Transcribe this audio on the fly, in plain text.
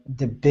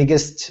the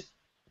biggest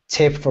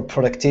tip for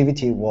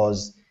productivity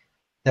was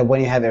that when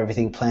you have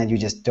everything planned, you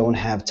just don't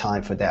have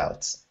time for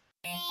doubts.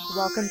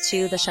 Welcome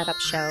to The Shut Up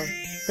Show.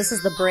 This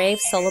is the Brave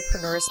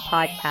Solopreneurs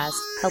podcast,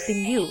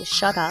 helping you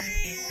shut up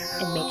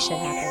and make shit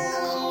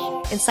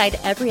happen. Inside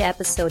every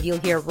episode, you'll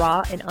hear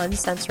raw and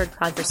uncensored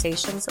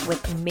conversations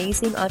with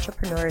amazing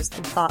entrepreneurs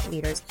and thought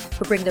leaders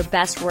who bring their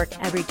best work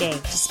every day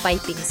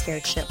despite being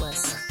scared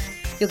shitless.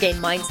 You'll gain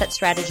mindset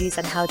strategies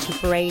on how to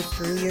brave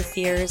through your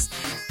fears,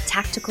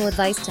 tactical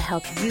advice to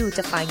help you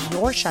define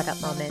your shut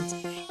up moment,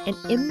 and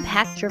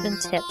impact-driven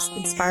tips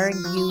inspiring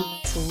you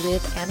to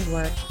live and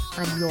work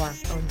on your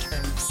own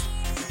terms.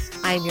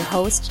 I am your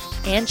host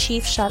and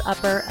chief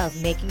shut-upper of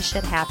Making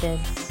Shit Happen,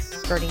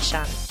 Bernie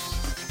Shung.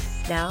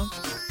 Now,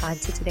 on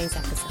to today's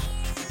episode.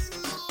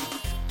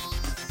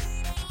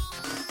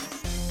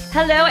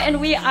 Hello, and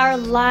we are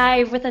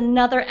live with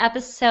another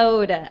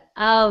episode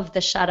of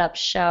The Shut Up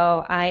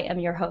Show. I am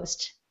your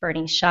host,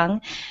 Bernie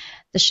Shung,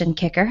 the Shin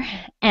Kicker,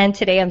 and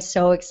today I'm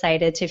so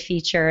excited to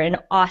feature an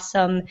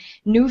awesome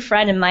new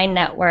friend in my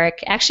network.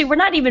 Actually, we're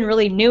not even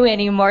really new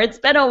anymore. It's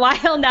been a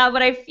while now,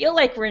 but I feel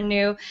like we're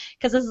new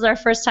because this is our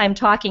first time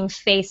talking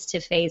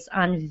face-to-face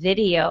on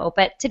video.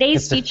 But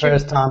today's feature...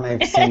 It's the first time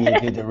I've seen you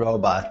do the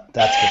robot,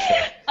 that's for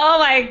sure. Oh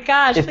my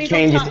gosh. It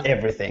changes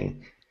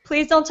everything.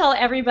 Please don't tell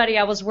everybody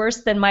I was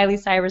worse than Miley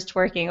Cyrus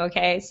twerking,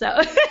 okay? So,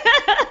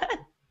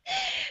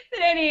 but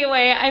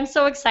anyway, I'm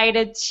so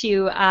excited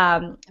to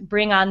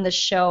bring on the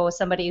show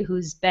somebody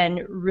who's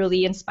been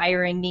really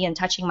inspiring me and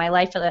touching my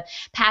life for the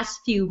past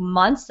few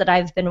months that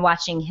I've been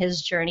watching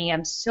his journey.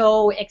 I'm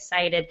so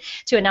excited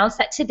to announce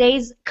that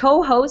today's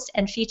co-host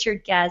and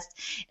featured guest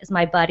is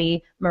my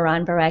buddy,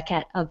 Meron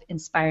Bareket of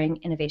Inspiring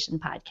Innovation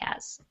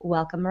Podcast.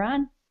 Welcome,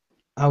 Meron.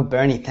 Oh,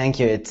 Bernie, thank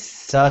you. It's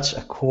such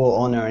a cool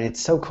honor, and it's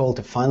so cool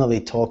to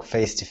finally talk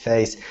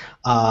face-to-face.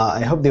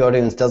 I hope the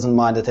audience doesn't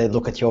mind that I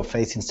look at your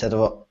face instead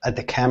of at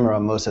the camera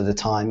most of the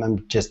time.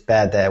 I'm just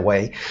bad that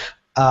way.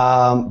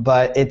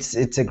 But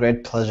it's a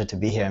great pleasure to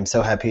be here. I'm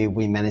so happy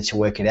we managed to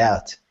work it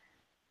out.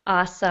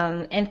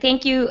 Awesome. And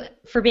thank you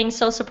for being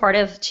so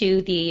supportive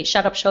to the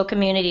Shut Up Show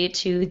community,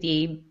 to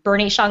the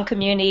Bernie Shung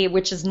community,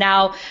 which is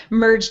now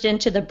merged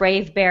into the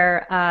Brave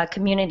Bear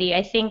community.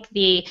 I think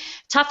the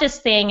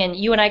toughest thing, and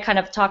you and I kind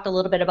of talked a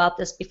little bit about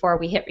this before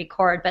we hit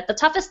record, but the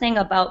toughest thing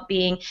about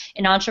being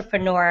an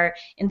entrepreneur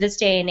in this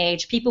day and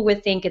age, people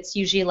would think it's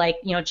usually like,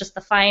 you know, just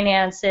the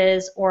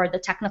finances or the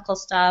technical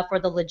stuff or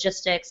the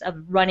logistics of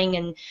running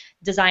and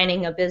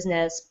designing a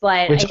business.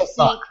 But which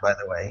suck, by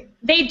the way.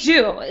 They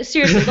do.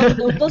 Seriously,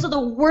 those are the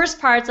worst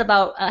parts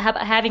about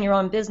having your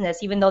own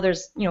business, even though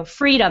there's, you know,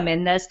 freedom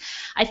in this.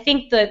 I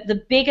think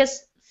the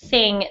biggest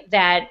thing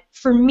that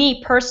for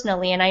me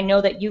personally, and I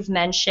know that you've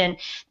mentioned,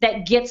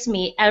 that gets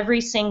me every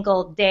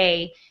single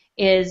day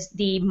is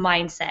the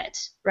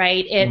mindset,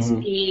 right? It's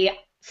the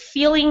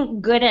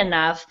feeling good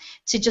enough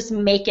to just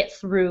make it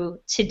through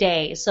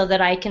today so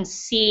that I can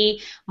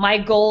see my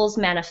goals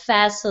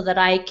manifest, so that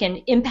I can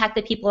impact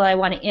the people that I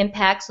want to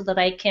impact, so that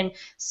I can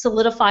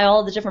solidify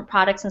all the different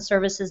products and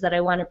services that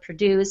I want to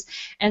produce,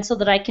 and so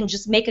that I can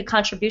just make a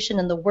contribution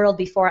in the world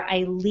before I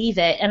leave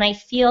it. And I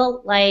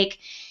feel like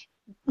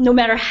no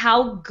matter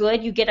how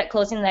good you get at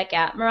closing that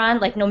gap, Meron,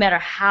 like no matter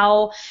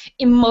how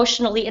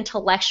emotionally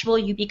intellectual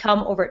you become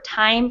over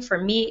time, for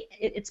me,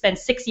 it's been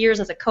 6 years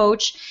as a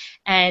coach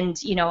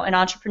and, you know, an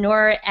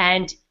entrepreneur,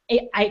 and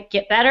I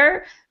get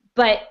better,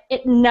 but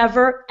it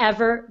never,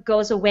 ever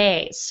goes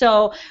away.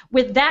 So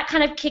with that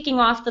kind of kicking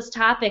off this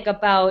topic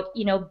about,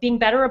 you know, being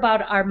better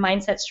about our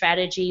mindset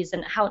strategies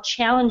and how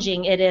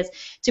challenging it is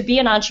to be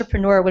an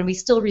entrepreneur when we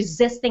still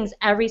resist things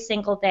every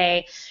single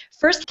day,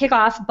 first kick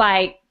off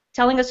by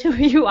telling us who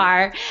you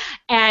are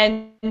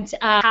and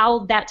how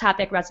that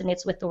topic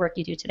resonates with the work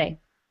you do today.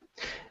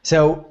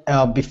 So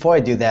before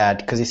I do that,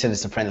 because you said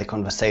it's a friendly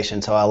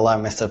conversation, so I'll allow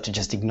myself to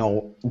just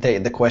ignore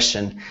the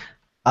question.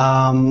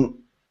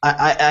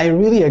 I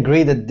really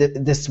agree that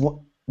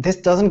this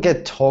doesn't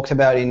get talked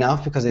about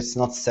enough because it's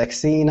not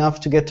sexy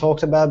enough to get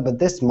talked about, but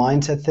this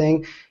mindset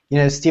thing, you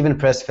know, Stephen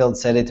Pressfield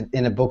said it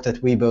in a book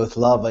that we both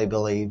love, I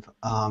believe,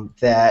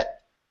 that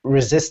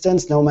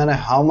resistance, no matter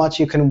how much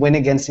you can win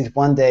against it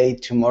one day,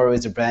 tomorrow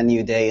is a brand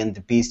new day and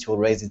the beast will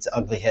raise its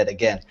ugly head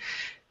again.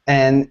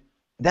 And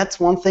that's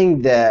one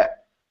thing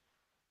that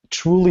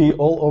truly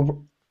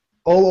all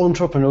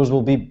entrepreneurs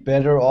will be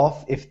better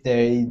off if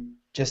they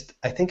just,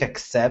 I think,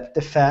 accept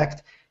the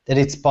fact that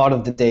it's part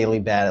of the daily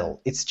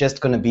battle. It's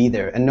just going to be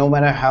there. And no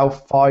matter how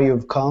far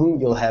you've come,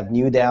 you'll have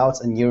new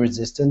doubts and new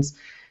resistance,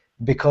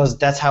 because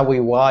that's how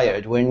we're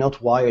wired. We're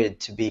not wired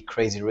to be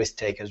crazy risk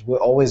takers. We're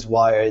always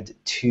wired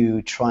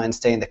to try and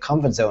stay in the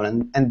comfort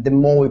zone. And the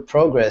more we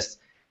progress,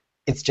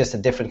 it's just a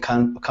different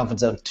comfort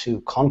zone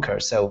to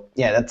conquer. So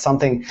yeah, that's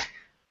something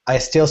I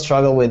still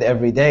struggle with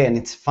every day. And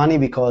it's funny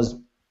because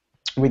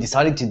we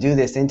decided to do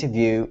this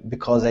interview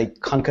because I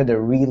conquered a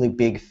really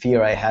big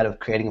fear I had of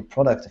creating a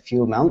product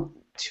 2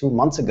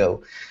 months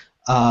ago.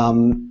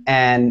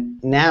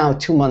 And now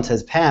 2 months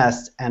has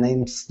passed and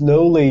I'm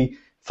slowly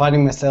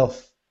finding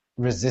myself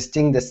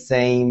resisting the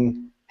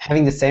same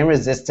having the same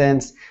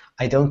resistance.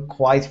 I don't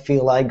quite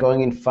feel like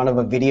going in front of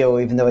a video,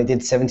 even though I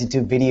did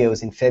 72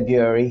 videos in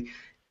February.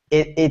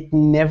 It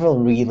never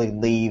really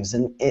leaves,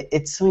 and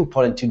it's so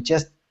important to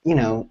just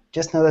know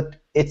that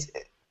it's.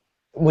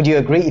 Would you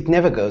agree? It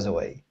never goes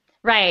away.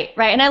 Right,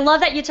 right. And I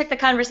love that you took the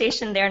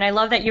conversation there, and I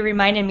love that you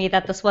reminded me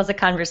that this was a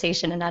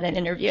conversation and not an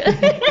interview.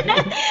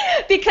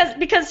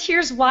 Because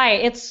here's why.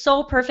 It's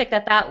so perfect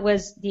that that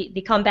was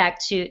the comeback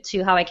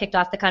to how I kicked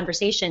off the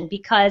conversation,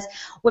 because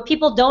what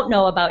people don't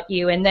know about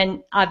you, and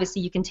then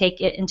obviously you can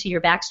take it into your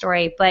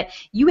backstory, but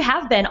you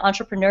have been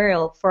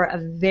entrepreneurial for a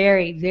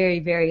very, very,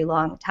 very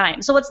long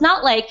time. So it's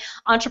not like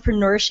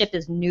entrepreneurship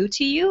is new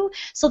to you.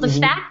 So the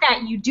fact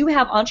that you do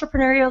have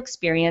entrepreneurial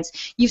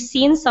experience, you've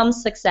seen some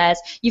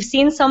success, you've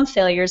seen some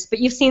failures, but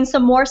you've seen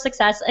some more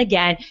success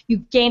again.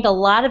 You've gained a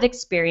lot of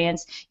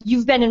experience.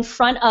 You've been in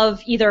front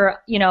of either,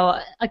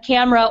 a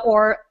camera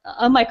or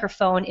a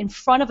microphone in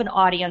front of an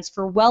audience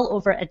for well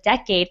over a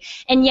decade,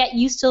 and yet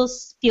you still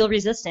feel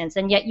resistance,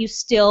 and yet you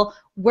still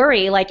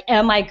worry, like,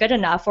 am I good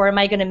enough, or am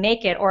I going to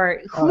make it,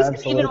 or who's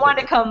going to even want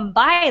to come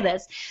buy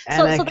this?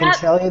 And I can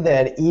tell you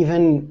that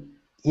even,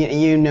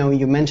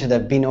 you mentioned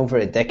I've been over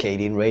a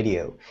decade in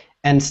radio.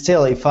 And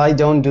still, if I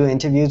don't do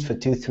interviews for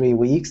 2-3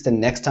 weeks, the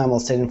next time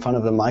I'll sit in front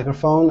of the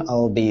microphone,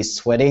 I'll be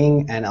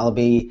sweating,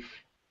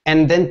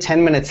 and then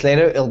 10 minutes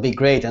later, it'll be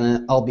great,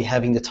 and I'll be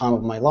having the time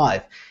of my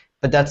life.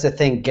 But that's the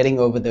thing, getting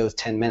over those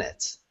 10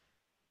 minutes.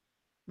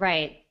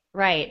 Right.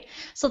 Right.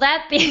 So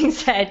that being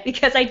said,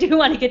 because I do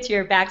want to get to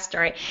your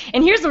backstory,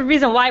 and here's the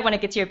reason why I want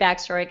to get to your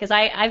backstory, because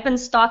I've been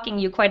stalking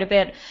you quite a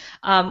bit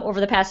over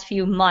the past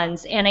few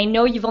months, and I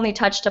know you've only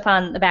touched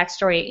upon the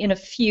backstory in a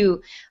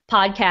few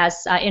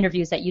podcast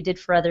interviews that you did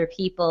for other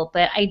people,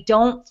 but I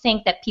don't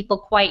think that people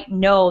quite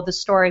know the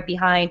story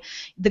behind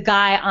the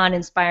Guy on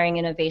Inspiring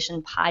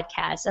Innovation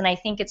podcast, and I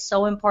think it's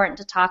so important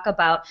to talk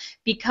about,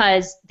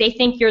 because they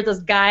think you're this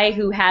guy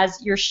who has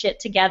your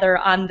shit together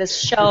on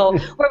this show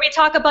where we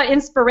talk about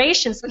inspiration.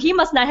 So he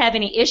must not have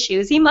any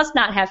issues. He must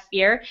not have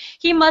fear.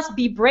 He must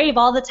be brave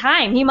all the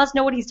time. He must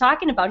know what he's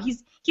talking about.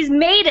 He's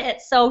made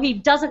it, so he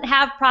doesn't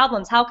have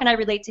problems. How can I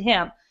relate to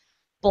him?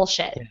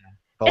 Bullshit. Yeah.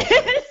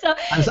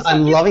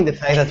 I'm loving the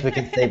fact that we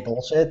can say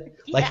bullshit.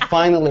 Like,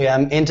 finally,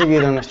 I'm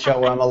interviewed on a show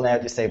where I'm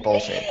allowed to say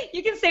bullshit.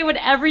 You can say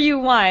whatever you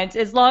want,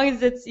 as long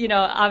as it's,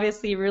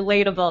 obviously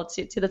relatable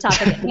to the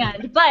topic at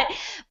hand. But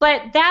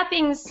that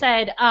being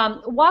said,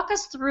 walk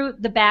us through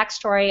the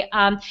backstory,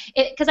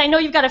 because I know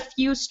you've got a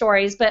few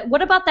stories, but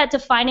what about that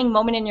defining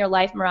moment in your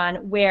life,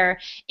 Meron, where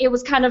it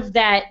was kind of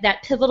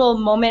that pivotal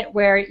moment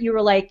where you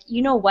were like,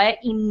 you know what,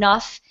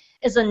 enough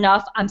is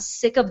enough. I'm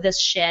sick of this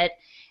shit,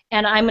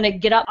 and I'm going to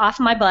get up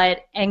off my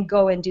butt and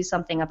go and do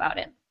something about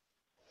it?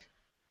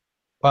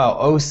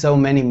 Wow, so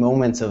many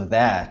moments of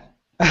that.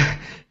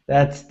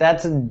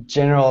 That's a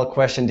general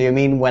question. Do you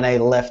mean when I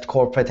left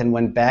corporate and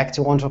went back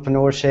to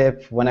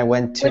entrepreneurship, when I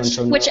went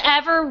to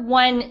whichever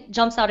one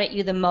jumps out at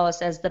you the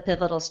most as the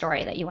pivotal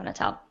story that you want to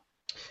tell?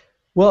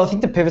 Well, I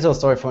think the pivotal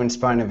story for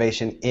Inspire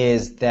Innovation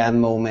is that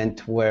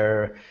moment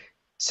where,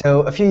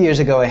 so a few years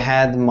ago, I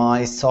had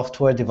my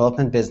software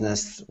development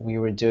business. We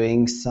were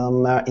doing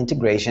some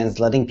integrations,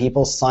 letting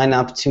people sign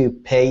up to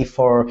pay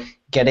for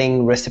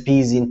getting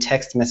recipes in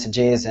text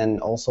messages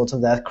and all sorts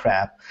of that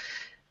crap.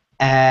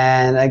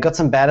 And I got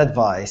some bad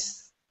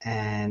advice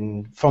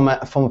from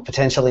a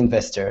potential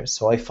investor.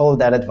 So I followed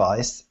that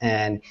advice,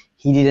 and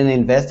he didn't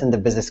invest, and the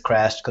business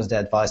crashed because the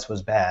advice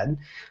was bad.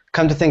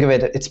 Come to think of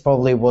it, it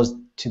probably was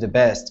to the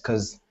best,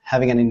 because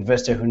having an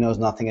investor who knows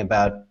nothing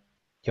about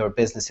your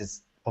business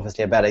is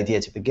obviously a bad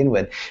idea to begin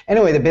with.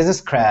 Anyway, the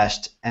business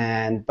crashed,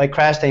 and by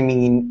crashed I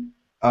mean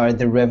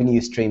the revenue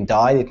stream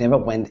died. It never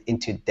went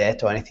into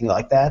debt or anything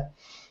like that.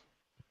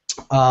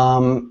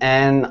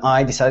 And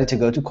I decided to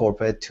go to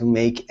corporate to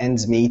make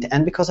ends meet,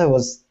 and because I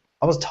was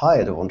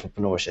tired of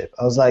entrepreneurship.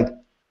 I was like,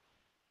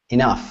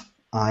 enough.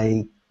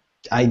 I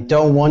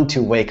don't want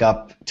to wake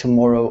up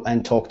tomorrow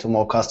and talk to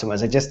more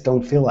customers. I just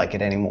don't feel like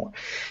it anymore.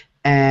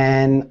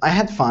 And I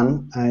had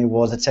fun. I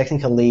was a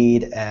technical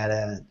lead at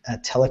a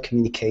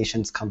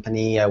telecommunications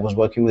company. I was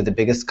working with the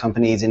biggest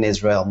companies in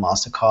Israel,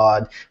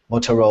 MasterCard,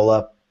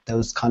 Motorola,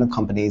 those kind of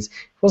companies.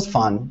 It was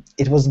fun.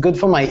 It was good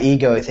for my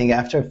ego, I think.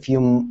 After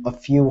a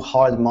few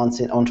hard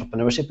months in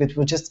entrepreneurship, it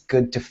was just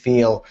good to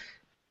feel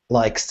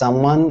like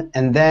someone.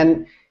 And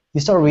then you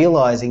start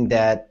realizing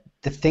that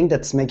the thing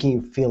that's making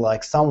you feel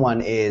like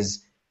someone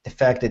is the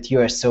fact that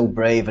you are so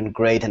brave and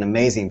great and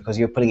amazing because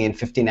you're putting in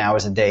 15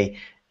 hours a day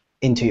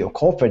into your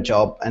corporate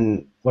job.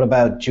 And what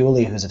about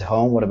Julie, who's at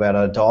home? What about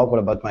our dog? What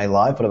about my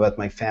life? What about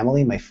my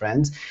family, my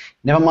friends?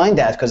 Never mind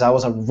that, because I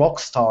was a rock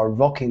star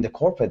rocking the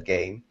corporate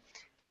game.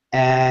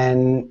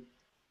 And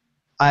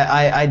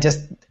I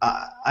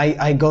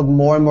got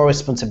more and more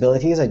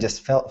responsibilities. I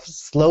just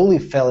slowly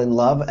fell in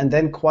love, and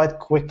then quite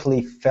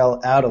quickly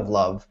fell out of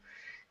love.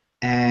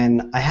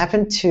 And I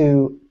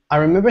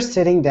remember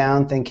sitting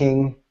down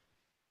thinking,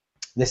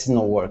 this is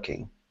not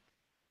working.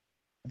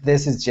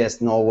 This is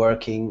just not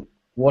working.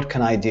 What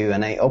can I do?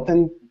 And I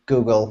opened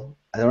Google.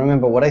 I don't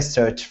remember what I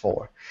searched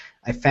for.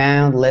 I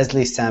found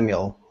Leslie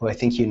Samuel, who I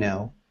think you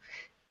know.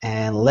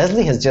 And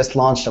Leslie has just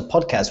launched a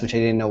podcast, which I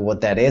didn't know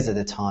what that is at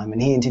the time,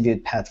 and he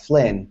interviewed Pat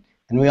Flynn.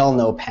 And we all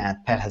know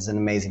Pat. Pat has an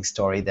amazing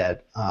story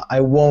that I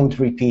won't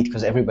repeat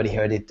because everybody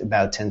heard it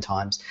about 10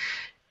 times.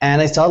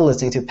 And I started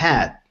listening to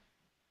Pat.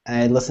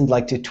 I listened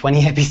like to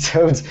 20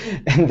 episodes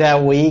in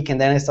that week,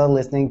 and then I started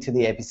listening to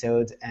the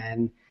episodes,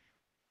 and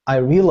I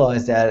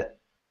realized that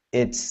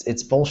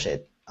it's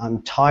bullshit.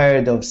 I'm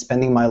tired of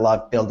spending my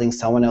life building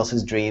someone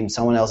else's dream,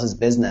 someone else's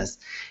business.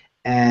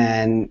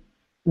 And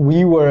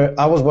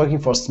I was working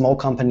for a small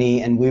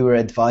company and we were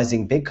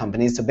advising big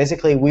companies. So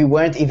basically we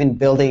weren't even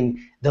building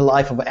the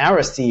life of our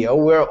CEO.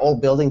 We were all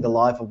building the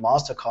life of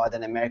MasterCard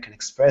and American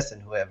Express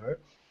and whoever.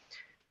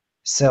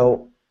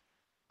 So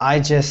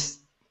I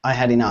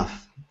had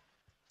enough.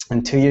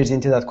 And 2 years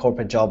into that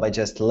corporate job, I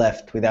just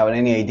left without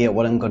any idea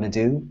what I'm going to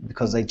do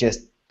because I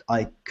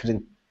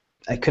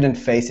couldn't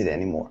face it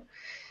anymore.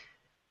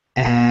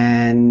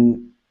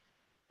 And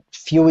a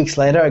few weeks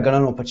later, I got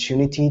an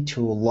opportunity to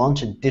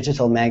launch a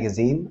digital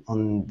magazine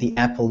on the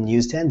Apple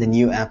newsstand, the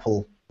new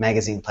Apple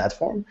magazine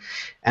platform.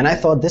 And I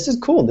thought, this is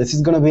cool. This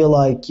is going to be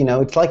like,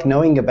 it's like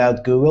knowing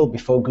about Google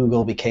before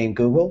Google became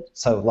Google.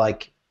 So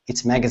like,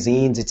 it's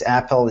magazines, it's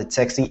Apple, it's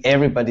sexy.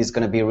 Everybody's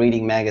going to be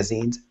reading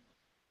magazines.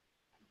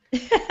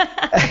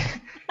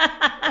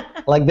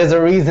 Like, there's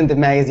a reason the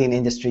magazine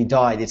industry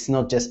died. It's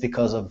not just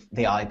because of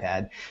the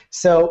iPad.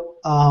 So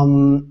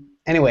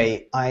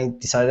anyway, I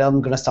decided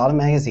I'm going to start a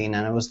magazine,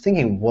 and I was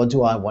thinking, what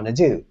do I want to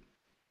do?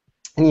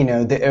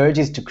 And the urge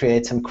is to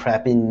create some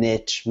crappy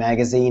niche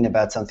magazine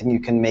about something you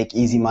can make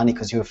easy money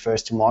because you're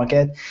first to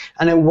market.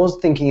 And I was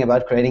thinking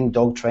about creating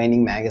dog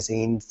training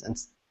magazines and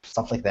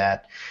stuff like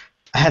that.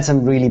 I had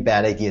some really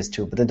bad ideas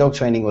too, but the dog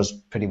training was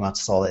pretty much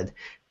solid.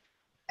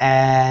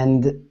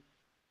 And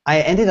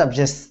I ended up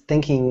just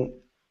thinking,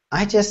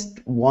 I just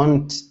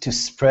want to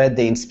spread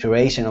the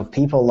inspiration of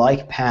people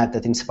like Pat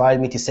that inspired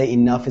me to say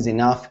enough is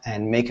enough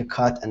and make a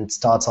cut and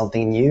start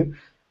something new.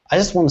 I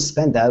just want to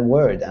spread that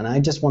word, and I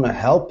just want to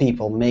help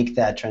people make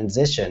that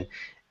transition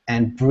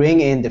and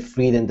bring in the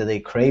freedom that they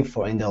crave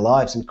for in their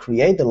lives and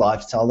create the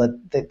lifestyle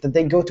that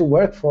they go to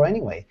work for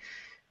anyway.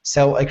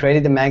 So I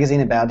created a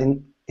magazine about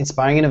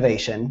inspiring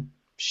innovation,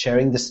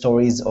 sharing the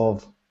stories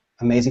of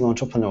amazing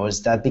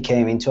entrepreneurs. That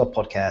became into a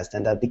podcast,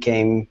 and that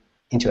became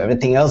into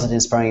everything else that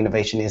Inspiring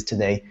Innovation is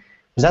today.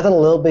 Was that a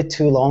little bit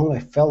too long? I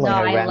felt like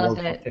I rambled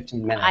for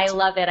 15 minutes. I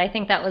love it. I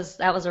think that was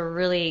a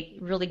really,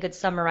 really good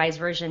summarized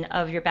version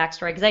of your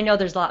backstory, because I know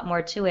there's a lot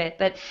more to it.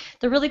 But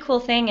the really cool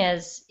thing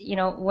is,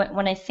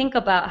 when I think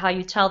about how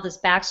you tell this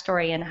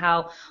backstory and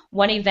how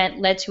one event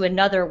led to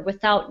another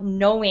without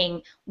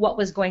knowing what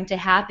was going to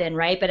happen,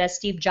 right? But as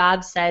Steve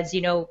Jobs says,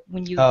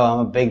 when you I'm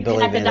a big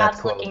believer in that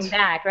quote. Looking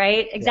back,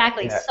 right?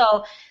 Exactly. Yeah.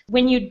 So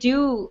when you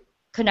do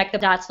connect the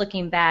dots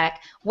looking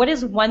back, what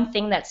is one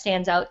thing that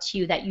stands out to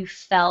you that you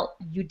felt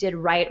you did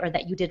right or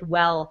that you did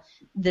well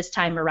this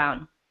time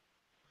around?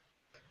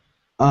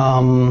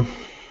 I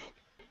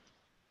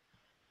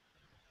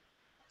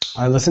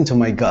listen to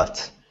my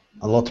gut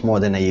a lot more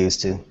than I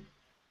used to.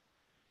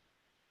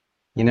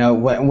 When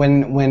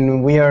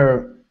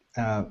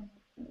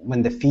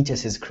the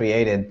fetus is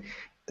created,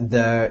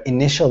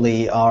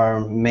 initially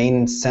our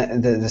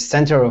the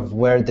center of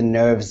where the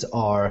nerves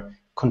are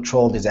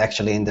controlled is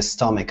actually in the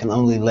stomach, and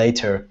only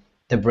later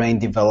the brain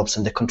develops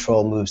and the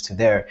control moves to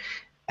there.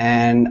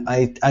 And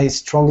I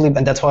strongly,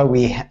 and that's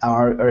why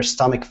our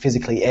stomach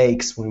physically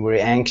aches when we're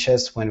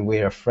anxious, when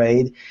we're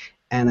afraid.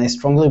 And I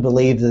strongly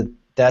believe that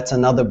that's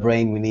another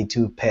brain we need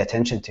to pay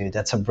attention to.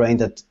 That's a brain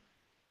that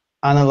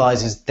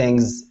analyzes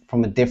things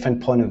from a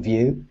different point of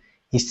view.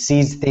 He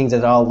sees things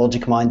that our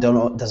logic mind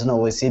doesn't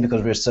always see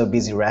because we're so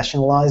busy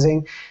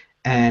rationalizing.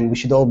 And we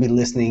should all be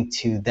listening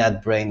to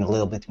that brain a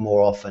little bit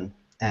more often.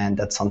 And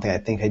that's something I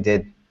think I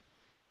did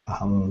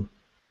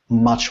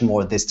much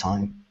more this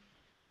time.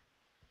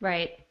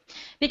 Right.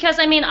 Because,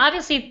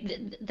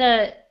 obviously,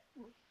 the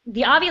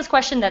obvious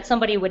question that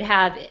somebody would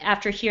have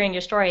after hearing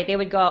your story, they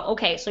would go,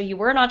 okay, so you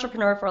were an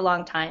entrepreneur for a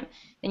long time,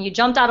 then you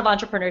jumped out of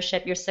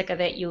entrepreneurship, you're sick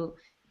of it, you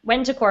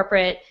went into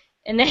corporate,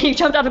 and then you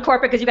jumped out of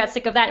corporate because you got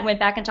sick of that and went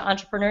back into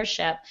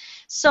entrepreneurship.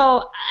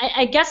 So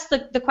I guess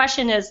the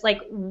question is,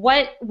 like,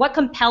 what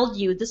compelled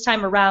you this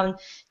time around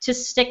to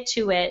stick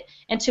to it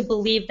and to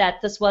believe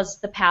that this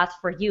was the path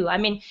for you?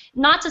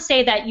 Not to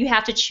say that you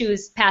have to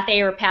choose path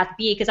A or path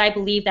B, because I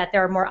believe that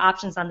there are more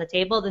options on the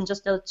table than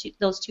just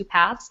those two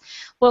paths.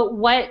 But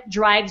what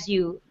drives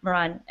you,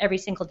 Meron, every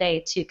single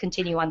day to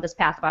continue on this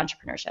path of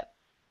entrepreneurship?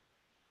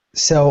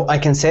 So I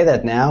can say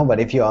that now, but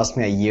if you asked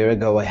me a year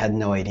ago, I had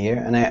no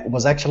idea. And I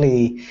was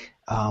actually,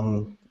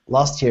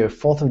 last year,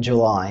 4th of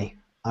July,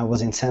 I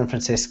was in San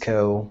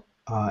Francisco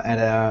at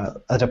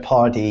a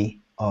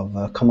party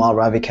of Kamal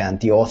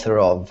Ravikant, the author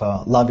of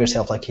Love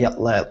Yourself Like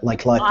Life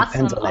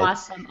Depends on It.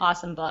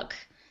 Awesome book.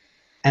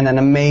 And an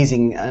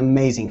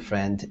amazing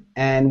friend.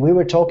 And we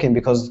were talking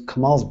because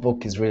Kamal's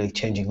book is really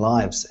changing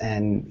lives.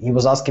 And he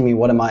was asking me,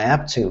 what am I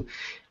up to?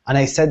 And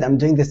I said, I'm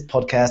doing this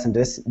podcast and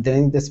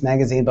doing this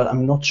magazine, but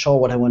I'm not sure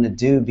what I want to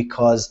do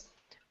because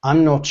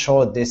I'm not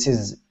sure this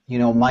is,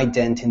 my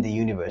dent in the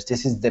universe.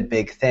 This is the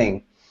big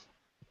thing.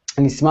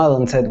 And he smiled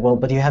and said, well,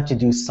 but you have to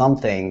do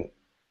something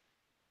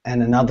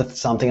and another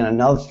something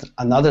and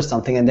another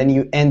something, and then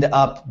you end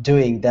up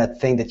doing that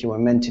thing that you were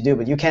meant to do,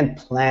 but you can't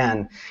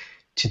plan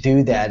to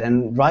do that.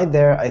 And right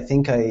there, I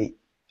think I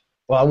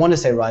want to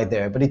say right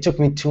there, but it took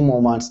me 2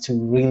 more months to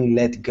really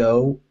let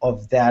go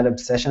of that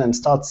obsession and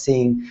start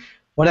seeing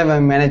whatever I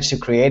managed to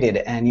create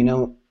it.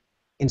 And,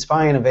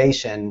 Inspiring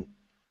Innovation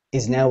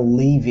is now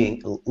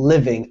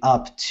living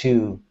up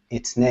to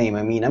its name.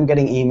 I mean, I'm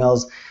getting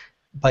emails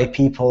by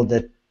people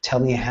that tell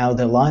me how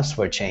their lives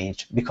were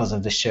changed because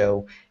of the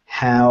show.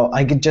 How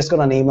I just got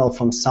an email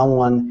from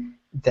someone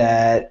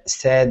that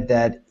said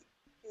that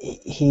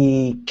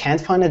he can't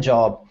find a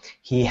job.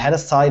 He had a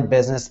side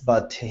business,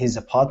 but his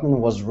apartment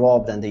was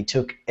robbed and they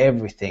took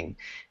everything.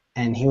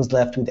 And he was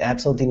left with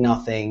absolutely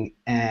nothing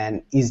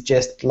and he's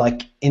just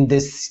like in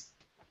this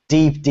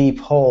deep, deep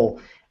hole.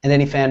 And then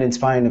he found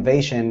Inspiring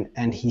Innovation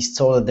and he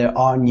saw that there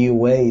are new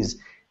ways.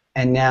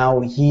 And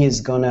now he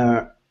is going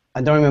to,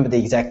 I don't remember the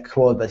exact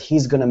quote, but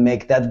he's going to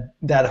make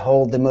that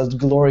hole the most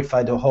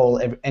glorified hole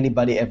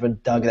anybody ever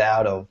dug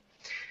out of.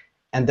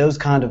 And those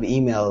kind of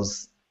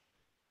emails,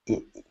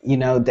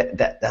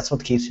 that's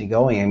what keeps me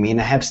going. I mean,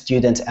 I have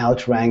students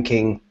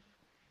outranking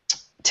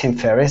Tim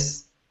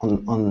Ferriss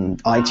on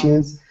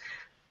iTunes.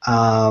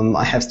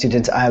 I have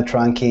students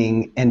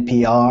outranking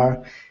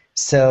NPR.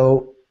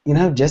 So,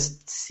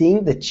 just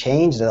seeing the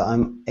change that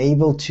I'm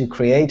able to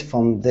create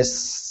from this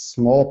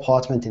small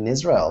apartment in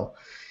Israel,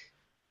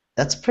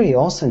 that's pretty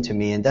awesome to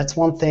me. And that's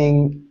one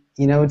thing,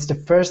 it's the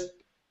first,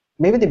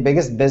 maybe the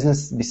biggest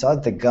business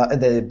besides the gut,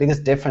 the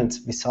biggest difference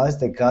besides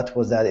the gut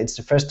was that it's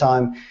the first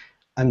time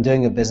I'm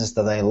doing a business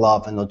that I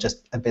love and not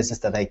just a business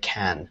that I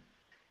can.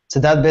 So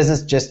that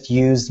business just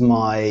used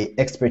my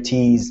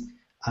expertise.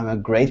 I'm a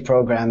great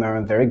programmer.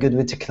 I'm very good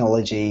with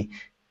technology.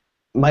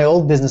 My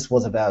old business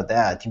was about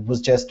that. It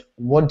was just,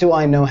 what do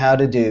I know how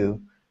to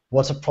do?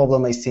 What's a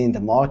problem I see in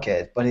the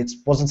market? But it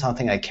wasn't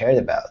something I cared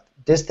about.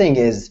 This thing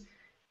is,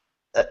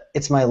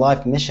 it's my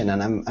life mission,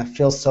 and I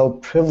feel so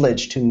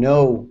privileged to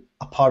know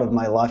a part of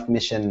my life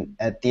mission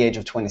at the age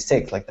of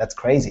 26. Like, that's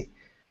crazy.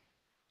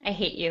 I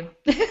hate you.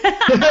 That's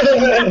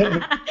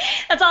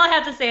all I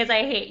have to say is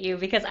I hate you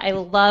because I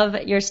love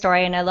your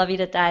story and I love you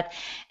to death.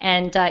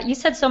 And you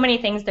said so many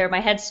things there, my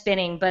head's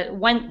spinning. But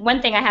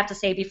one thing I have to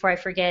say before I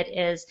forget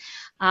is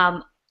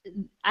I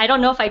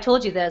don't know if I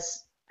told you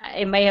this.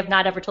 I may have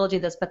not ever told you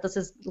this, but this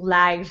is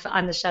live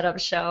on the Shut Up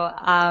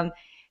Show.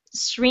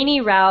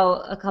 Srini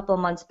Rao a couple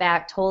of months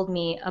back told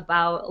me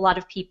about a lot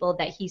of people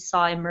that he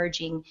saw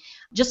emerging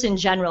just in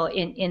general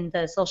in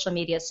the social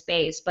media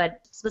space,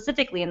 but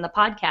specifically in the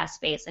podcast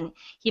space. And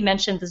he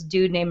mentioned this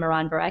dude named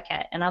Meron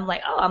Bareket. And I'm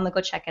like, oh, I'm going to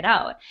go check it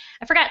out.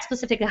 I forgot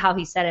specifically how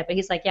he said it, but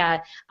he's like,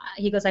 yeah,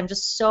 he goes, I'm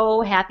just so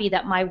happy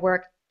that my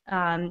work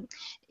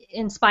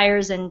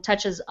inspires and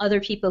touches other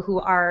people who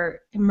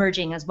are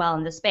emerging as well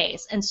in the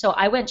space. And so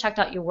I went and checked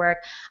out your work.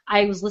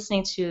 I was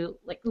listening to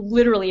like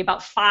literally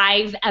about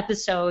 5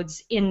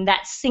 episodes in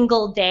that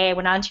single day. I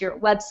went onto your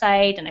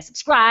website and I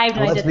subscribed.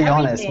 And let's be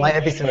honest, my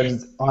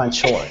episodes aren't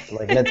short.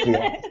 Like, let's be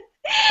honest.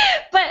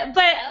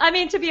 But I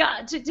mean, to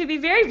be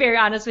very, very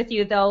honest with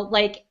you though,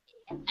 like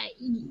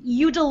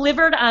you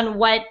delivered on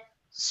what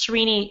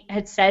Srini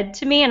had said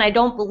to me, and I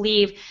don't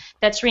believe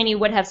that Srini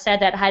would have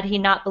said that had he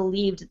not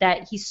believed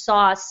that he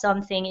saw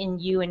something in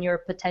you and your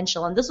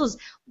potential. And this was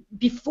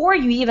before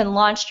you even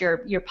launched your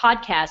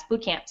podcast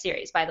bootcamp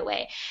series, by the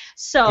way.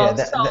 So,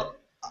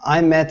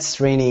 I met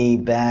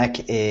Srini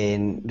back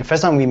in the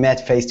first time we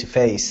met face to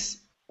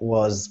face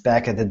was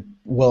back at the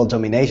World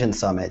Domination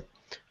Summit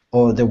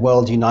or the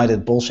World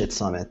United Bullshit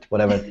Summit,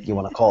 whatever you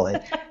want to call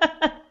it.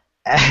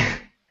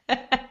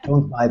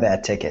 Don't buy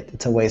that ticket;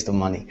 it's a waste of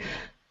money.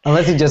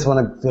 Unless you just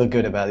want to feel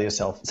good about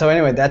yourself. So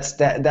anyway,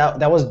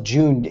 that was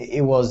June.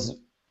 It was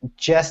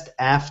just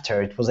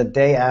after. It was a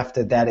day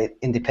after that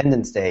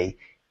Independence Day,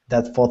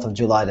 that 4th of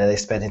July that I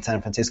spent in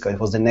San Francisco. It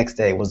was the next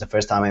day. It was the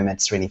first time I met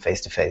Srini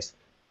face to face.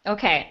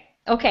 Okay.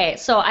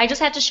 So I just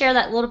had to share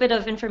that little bit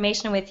of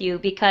information with you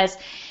because,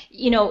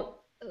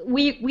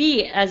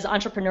 we as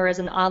entrepreneurs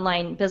and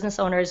online business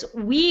owners,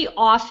 we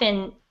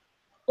often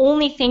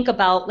only think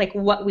about like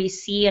what we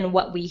see and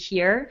what we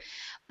hear.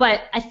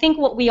 But I think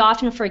what we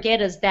often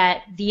forget is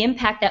that the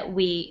impact that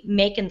we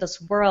make in this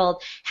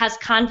world has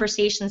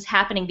conversations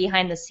happening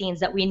behind the scenes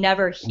that we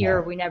never hear,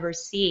 we never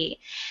see.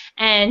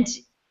 And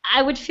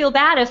I would feel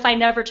bad if I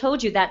never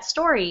told you that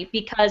story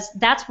because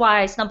that's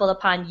why I stumbled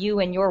upon you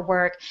and your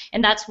work,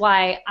 and that's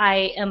why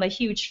I am a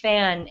huge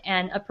fan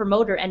and a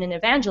promoter and an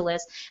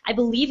evangelist. I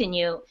believe in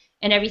you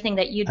and everything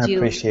that you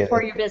do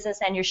for your business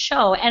and your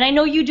show. And I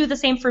know you do the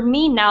same for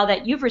me now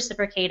that you've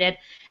reciprocated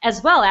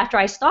as well after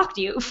I stalked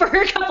you for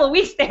a couple of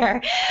weeks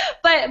there.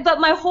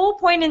 But my whole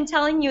point in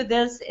telling you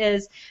this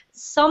is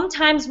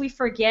sometimes we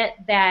forget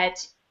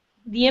that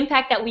the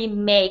impact that we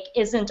make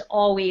isn't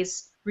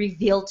always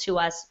revealed to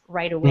us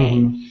right away.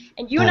 Mm-hmm.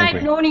 And you and I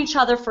have known each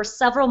other for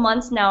several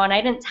months now, and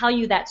I didn't tell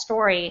you that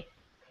story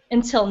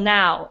until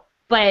now.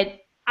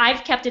 But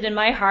I've kept it in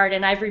my heart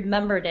and I've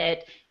remembered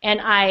it,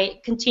 and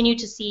I continue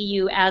to see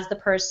you as the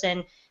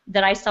person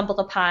that I stumbled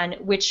upon,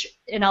 which,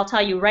 and I'll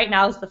tell you right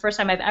now, is the first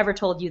time I've ever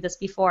told you this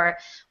before.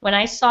 When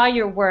I saw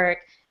your work,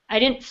 I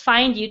didn't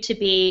find you to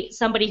be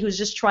somebody who's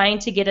just trying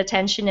to get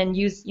attention and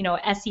use,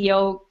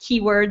 SEO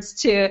keywords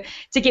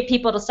to get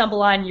people to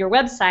stumble on your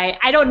website.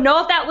 I don't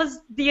know if that was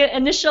the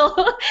initial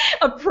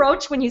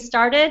approach when you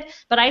started,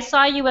 but I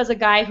saw you as a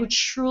guy who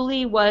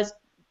truly was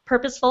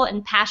purposeful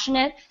and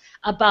passionate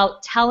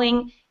about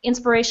telling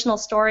inspirational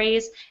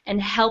stories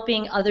and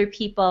helping other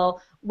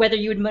people, whether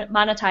you would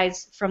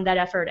monetize from that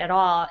effort at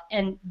all.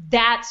 And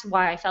that's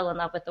why I fell in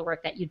love with the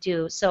work that you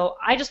do. So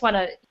I just want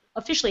to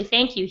officially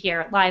thank you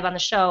here live on the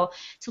show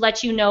to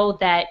let you know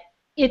that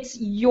it's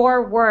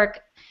your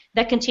work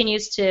that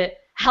continues to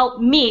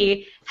help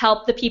me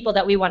help the people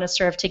that we want to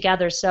serve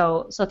together.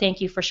 So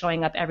thank you for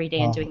showing up every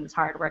day and doing this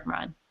hard work,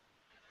 Meron.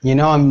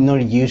 I'm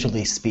not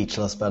usually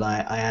speechless, but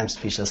I am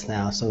speechless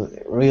now. So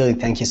really,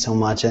 thank you so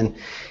much. And,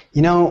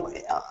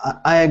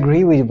 I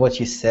agree with what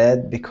you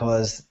said,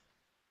 because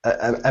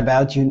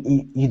about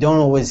you don't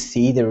always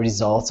see the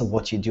results of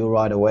what you do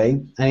right away.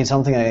 And it's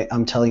something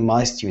I'm telling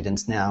my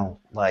students now.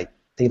 Like,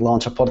 they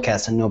launch a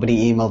podcast and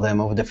nobody emailed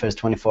them over the first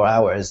 24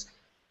 hours.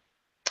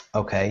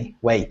 Okay,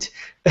 wait.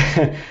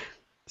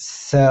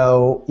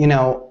 So,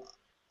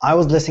 I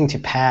was listening to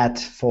Pat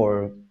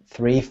for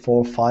 3,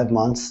 4, 5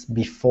 months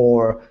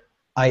before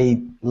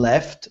I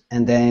left,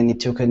 and then it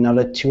took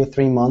another 2 or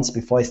 3 months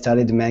before I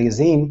started the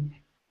magazine,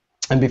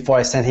 and before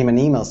I sent him an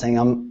email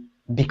saying,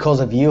 because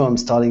of you, I'm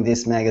starting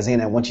this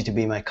magazine. I want you to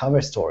be my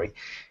cover story.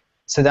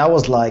 So that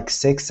was like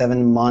 6,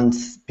 7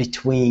 months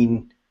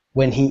between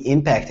when he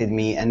impacted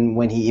me and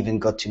when he even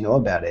got to know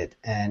about it.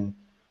 And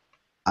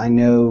I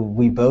know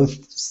we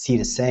both see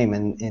the same,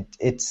 and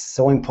it's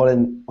so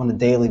important on a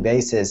daily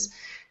basis.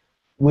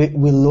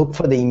 We look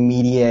for the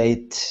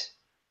immediate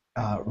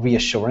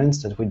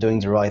reassurance that we're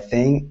doing the right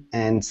thing,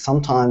 and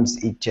sometimes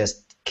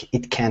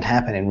it can't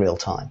happen in real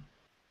time.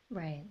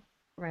 Right.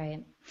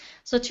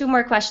 So 2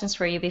 more questions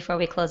for you before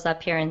we close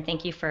up here, and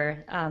thank you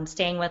for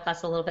staying with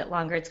us a little bit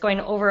longer. It's going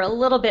over a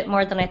little bit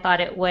more than I thought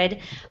it would,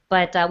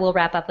 but we'll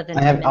wrap up within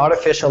 10 minutes. I have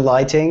artificial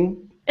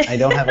lighting. I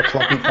don't have a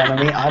clock in front of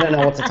me. I don't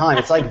know what's the time.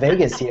 It's like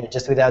Vegas here,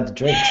 just without the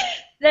drinks.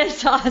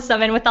 That's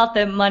awesome, and without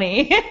the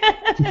money.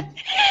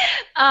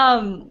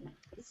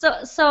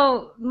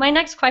 So my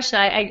next question,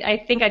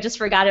 I think I just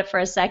forgot it for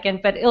a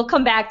second, but it'll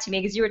come back to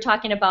me, because you were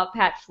talking about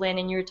Pat Flynn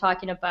and you were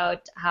talking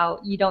about how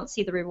you don't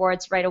see the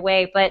rewards right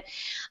away. But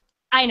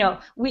I know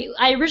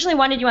I originally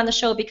wanted you on the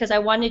show because I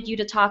wanted you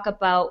to talk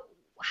about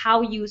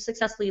how you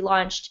successfully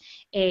launched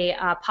a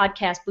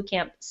podcast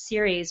bootcamp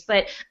series.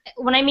 But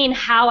when I mean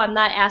how, I'm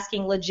not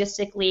asking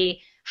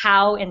logistically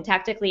how and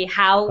tactically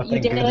how you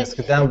did it.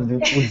 Because that would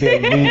be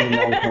a really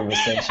long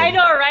conversation. I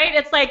know, right?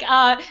 It's like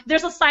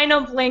there's a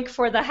sign-up link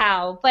for the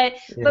how. But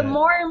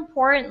more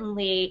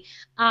importantly,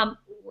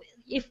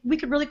 if we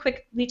could really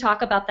quickly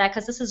talk about that,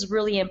 because this is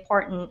really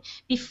important.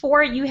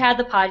 Before you had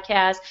the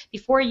podcast,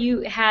 before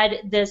you had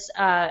this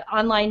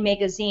online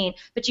magazine,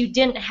 but you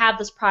didn't have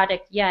this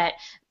product yet.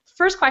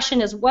 First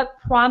question is, what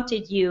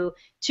prompted you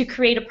to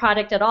create a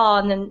product at all?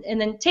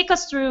 And then take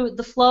us through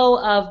the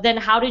flow of then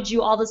how did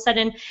you all of a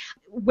sudden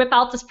whip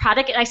out this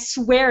product? And I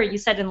swear you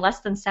said in less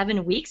than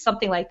 7 weeks,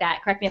 something like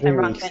that. Correct me if I'm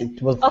wrong.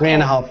 It was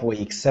 3.5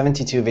 weeks,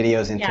 72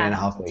 videos in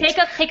 3.5 weeks.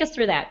 Take us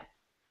through that.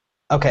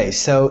 Okay,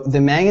 so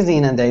the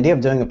magazine and the idea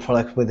of doing a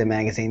product with the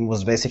magazine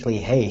was basically,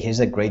 hey, here's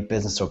a great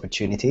business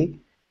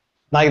opportunity.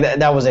 Like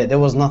that was it. There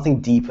was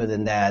nothing deeper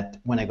than that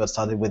when I got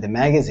started with the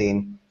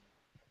magazine.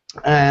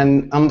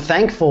 And I'm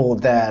thankful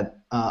that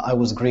I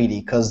was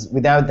greedy, because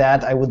without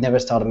that, I would never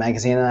start a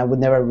magazine, and I would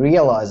never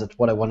realize that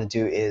what I want to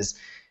do is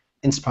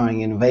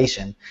inspiring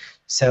innovation.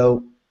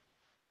 So,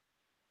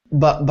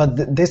 but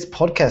this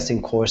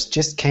podcasting course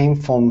just came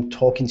from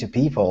talking to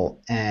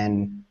people,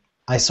 and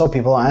I saw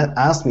people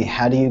ask me,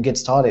 how do you get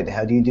started?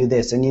 How do you do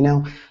this?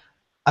 And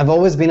I've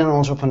always been an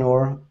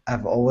entrepreneur.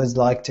 I've always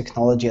liked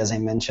technology, as I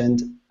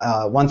mentioned.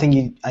 One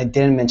thing I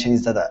didn't mention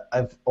is that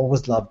I've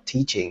always loved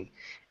teaching.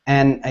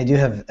 And I do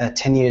have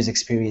 10 years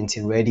experience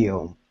in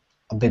radio,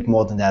 a bit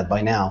more than that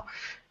by now.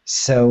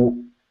 So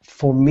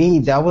for me,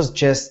 that was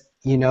just,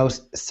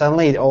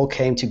 suddenly it all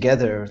came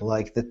together.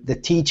 Like the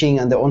teaching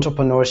and the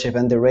entrepreneurship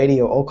and the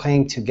radio all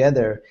came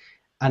together,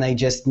 and I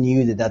just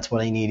knew that that's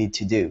what I needed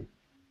to do.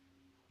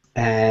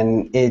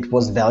 And it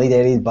was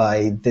validated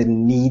by the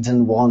needs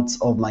and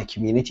wants of my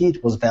community.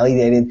 It was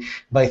validated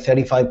by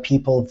 35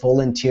 people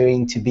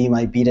volunteering to be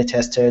my beta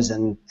testers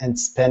and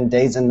spend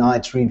days and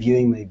nights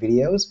reviewing my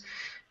videos.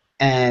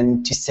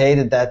 And to say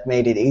that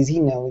made it easy,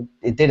 no,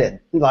 it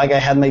didn't. Like, I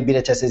had my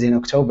beta testers in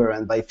October,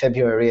 and by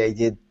February I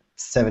did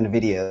 7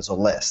 videos or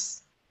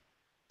less.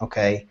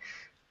 Okay?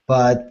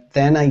 But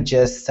then I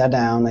just sat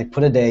down, I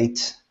put a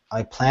date,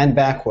 I planned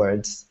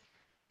backwards,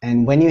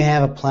 and when you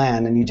have a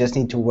plan and you just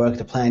need to work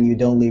the plan, you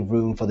don't leave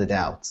room for the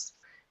doubts.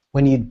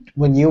 When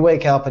you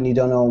wake up and you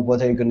don't know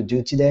what are you going to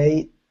do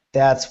today,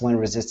 that's when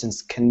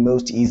resistance can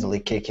most easily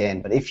kick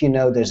in. But if you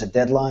know there's a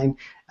deadline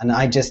and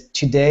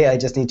today I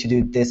just need to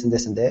do this and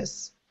this and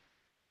this,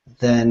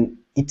 then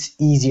it's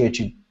easier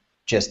to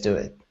just do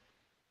it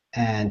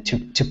and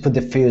to put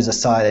the fears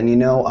aside.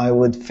 And I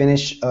would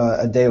finish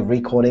a day of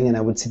recording and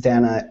I would sit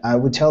down and I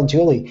would tell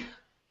Julie,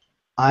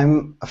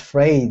 I'm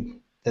afraid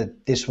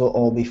that this will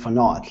all be for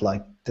naught,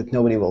 like that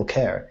nobody will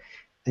care.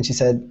 And she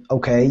said,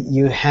 okay,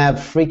 you have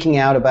freaking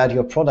out about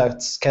your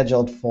product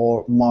scheduled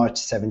for March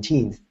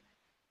 17th,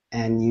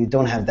 and you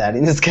don't have that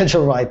in the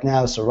schedule right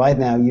now, so right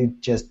now you're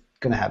just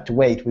going to have to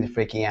wait with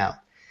freaking out.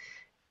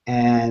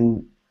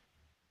 And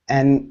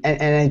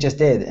I just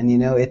did. And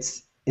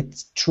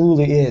it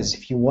truly is.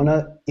 If you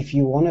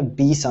wanna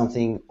be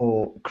something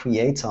or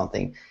create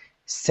something,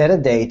 set a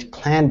date,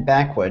 plan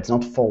backwards,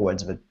 not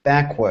forwards, but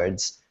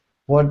backwards.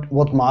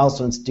 What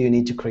milestones do you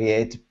need to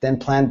create? Then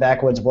plan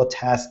backwards what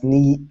tasks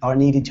are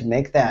needed to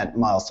make that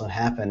milestone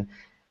happen,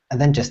 and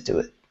then just do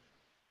it.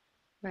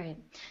 Right.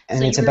 And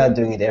so it's about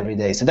doing it every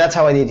day. So that's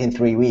how I did it in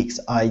 3 weeks.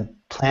 I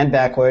planned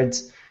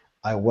backwards,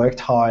 I worked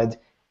hard,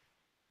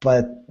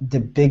 but the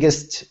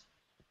biggest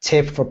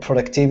tip for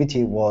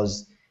productivity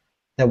was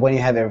that when you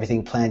have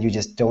everything planned, you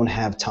just don't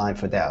have time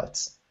for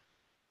doubts.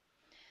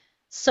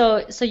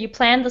 So you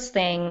planned this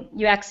thing,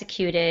 you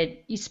executed,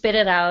 you spit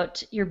it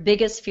out. Your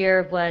biggest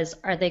fear was,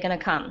 are they going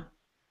to come?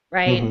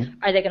 Right? Mm-hmm.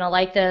 Are they going to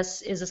like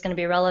this? Is this going to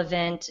be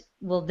relevant?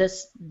 Will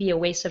this be a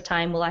waste of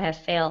time? Will I have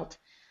failed?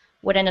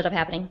 What ended up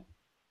happening?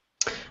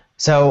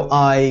 So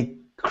I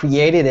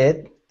created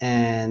it,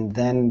 and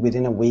then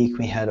within a week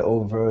we had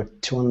over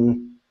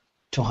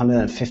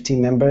 250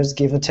 members,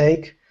 give or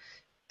take.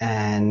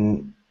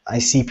 And I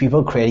see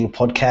people creating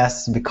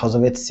podcasts because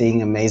of it,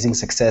 seeing amazing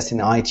success in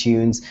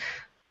iTunes.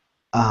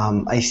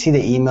 I see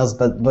the emails,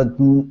 but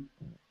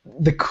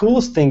the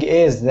coolest thing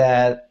is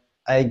that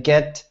I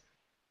get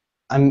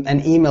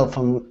an email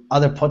from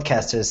other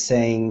podcasters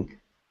saying,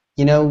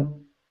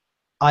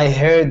 I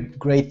heard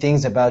great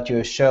things about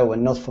your show,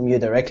 and not from you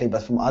directly,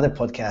 but from other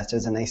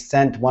podcasters, and I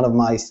sent one of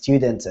my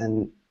students,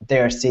 and they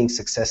are seeing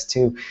success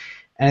too.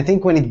 And I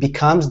think when it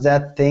becomes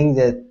that thing,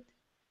 that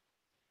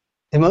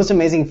the most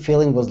amazing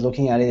feeling was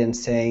looking at it and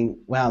saying,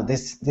 wow,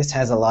 this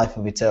has a life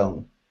of its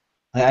own.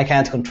 I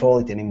can't control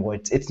it anymore.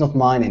 It's not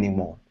mine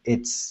anymore.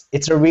 It's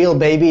a real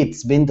baby.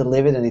 It's been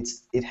delivered, and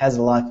it has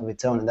a life of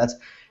its own, and that's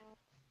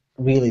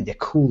really the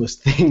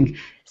coolest thing.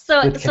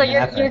 So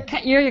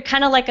you're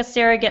kind of like a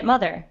surrogate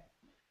mother,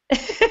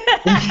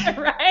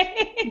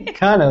 right?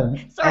 Kind of.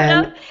 Sort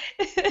of.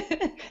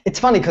 It's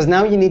funny because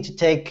now you need to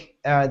take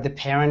the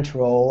parent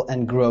role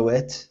and grow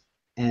it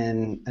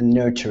and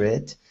nurture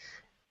it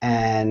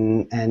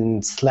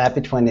and slap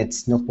it when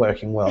it's not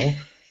working well.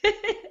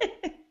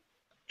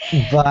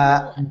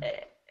 But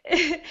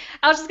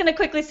I was just going to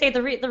quickly say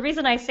the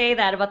reason I say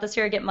that about the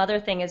surrogate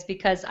mother thing is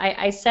because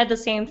I said the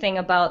same thing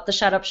about the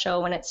Shut Up Show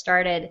when it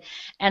started,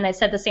 and I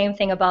said the same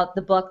thing about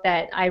the book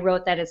that I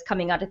wrote that is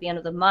coming out at the end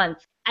of the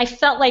month. I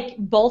felt like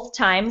both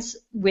times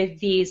with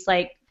these,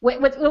 like,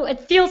 what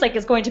it feels like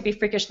is going to be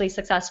freakishly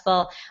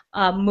successful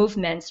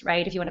movements,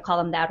 right, if you want to call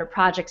them that, or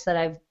projects that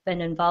I've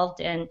been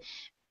involved in,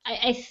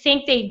 I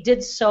think they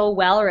did so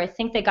well, or I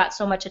think they got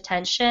so much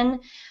attention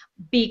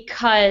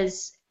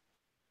because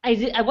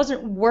I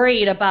wasn't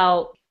worried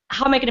about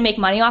how am I going to make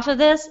money off of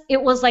this.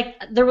 It was like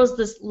there was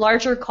this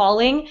larger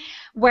calling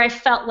where I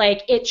felt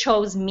like it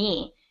chose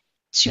me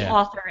to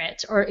author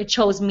it, or it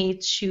chose me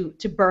to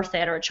birth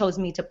it, or it chose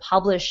me to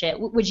publish it.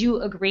 Would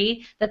you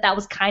agree that that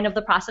was kind of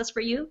the process for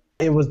you?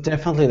 It was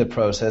definitely the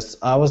process.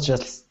 I was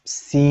just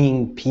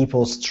seeing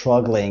people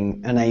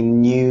struggling, and I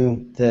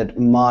knew that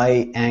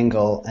my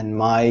angle and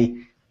my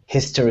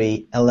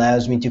history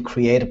allows me to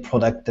create a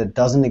product that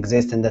doesn't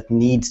exist and that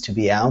needs to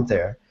be out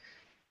there.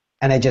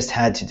 And I just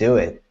had to do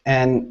it.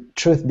 And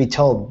truth be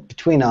told,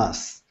 between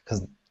us,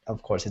 because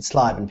of course it's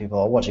live and people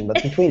are watching,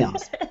 but between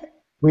us,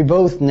 we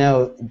both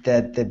know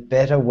that the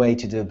better way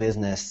to do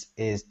business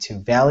is to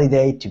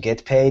validate, to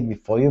get paid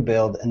before you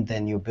build, and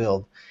then you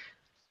build.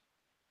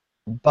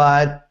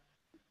 But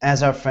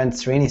as our friend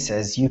Srini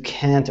says, you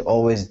can't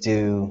always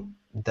do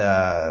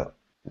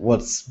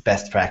what's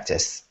best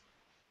practice.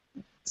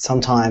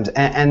 Sometimes,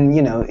 and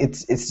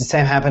it's the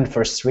same happened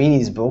for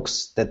Srini's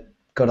books that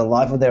got a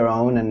life of their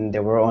own, and they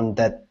were on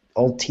that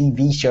old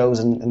TV shows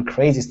and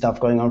crazy stuff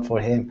going on for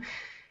him.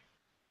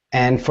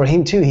 And for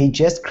him too, he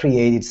just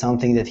created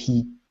something that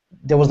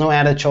there was no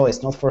other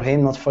choice, not for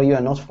him, not for you,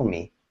 and not for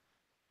me.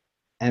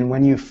 And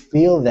when you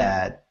feel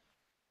that,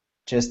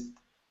 just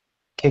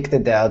kick the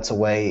doubts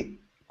away,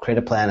 create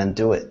a plan, and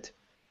do it.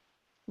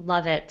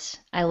 Love it.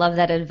 I love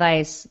that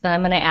advice. But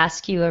I'm going to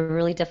ask you a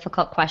really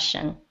difficult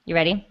question. You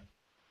ready?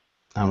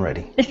 I'm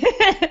ready.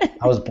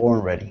 I was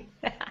born ready.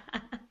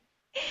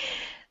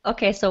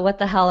 Okay, so what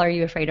the hell are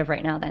you afraid of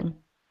right now then?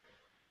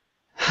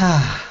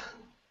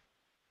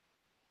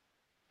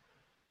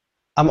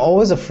 I'm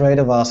always afraid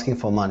of asking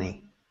for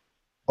money.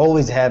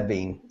 Always have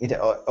been. It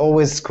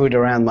always screwed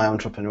around my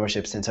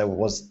entrepreneurship since I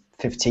was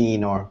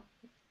 15 or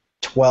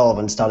 12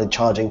 and started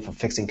charging for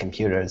fixing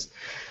computers.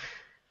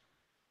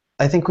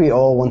 I think we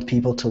all want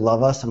people to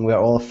love us, and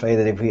we're all afraid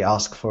that if we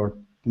ask for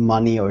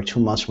money or too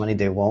much money,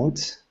 they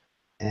won't.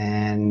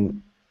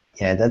 And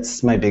yeah,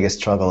 that's my biggest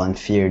struggle and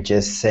fear,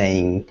 just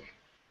saying,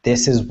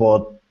 this is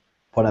what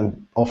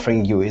I'm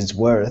offering you is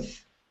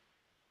worth.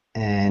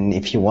 And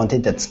if you want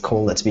it, that's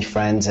cool. Let's be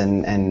friends,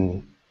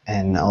 and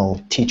I'll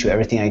teach you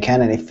everything I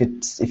can. And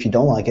if you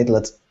don't like it,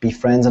 let's be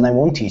friends, and I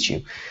won't teach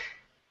you.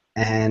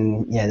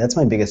 And yeah, that's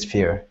my biggest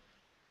fear.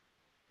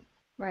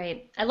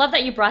 Right. I love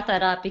that you brought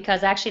that up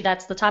because actually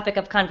that's the topic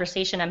of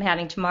conversation I'm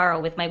having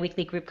tomorrow with my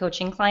weekly group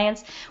coaching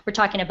clients. We're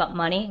talking about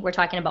money. We're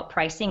talking about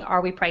pricing.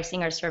 Are we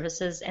pricing our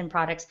services and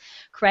products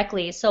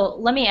correctly? So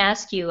let me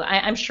ask you,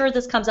 I'm sure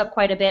this comes up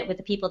quite a bit with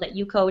the people that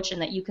you coach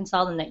and that you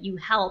consult and that you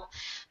help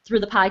through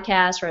the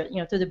podcast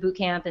or through the boot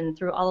camp and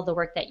through all of the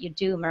work that you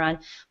do, Meron.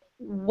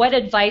 What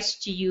advice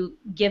do you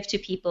give to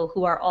people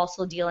who are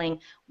also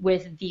dealing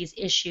with these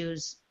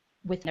issues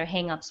with their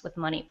hangups with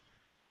money?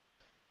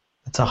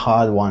 It's a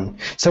hard one.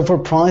 So for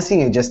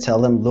pricing, I just tell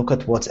them, look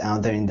at what's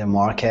out there in the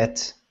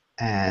market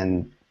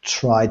and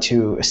try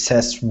to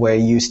assess where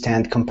you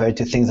stand compared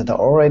to things that are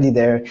already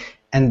there.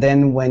 And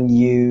then when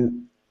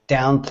you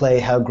downplay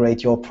how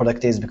great your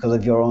product is because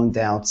of your own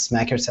doubts,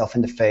 smack yourself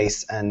in the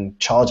face and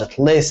charge at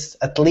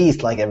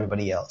least like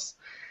everybody else.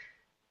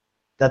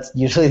 That's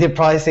usually the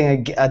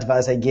pricing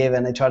advice I give,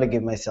 and I try to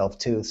give myself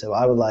too. So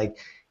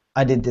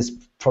I did this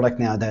product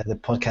now, the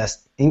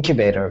podcast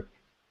incubator,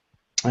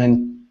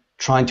 and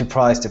trying to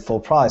price the full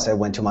price, I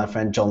went to my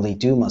friend John Lee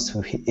Dumas,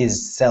 who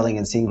is selling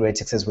and seeing great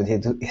success with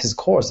his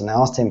course, and I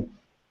asked him,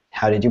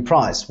 how did you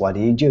price? Why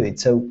did you do it?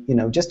 So,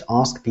 just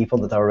ask people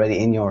that are already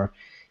in your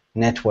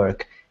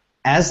network.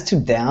 As to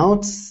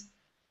doubts,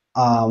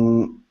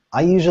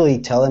 I usually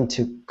tell them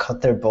to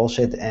cut their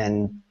bullshit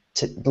and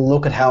to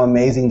look at how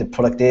amazing the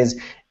product is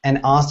and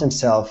ask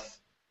themselves,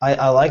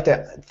 I like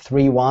the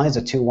 3 whys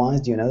or 2 whys.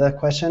 Do you know that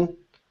question?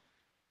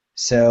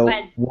 So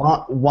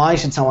why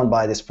should someone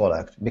buy this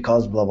product?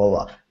 Because blah, blah,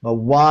 blah. But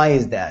why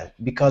is that?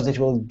 Because it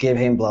will give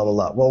him blah, blah,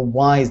 blah. Well,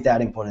 why is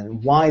that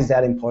important? Why is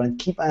that important?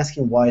 Keep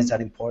asking why is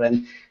that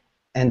important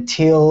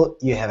until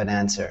you have an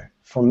answer.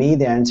 For me,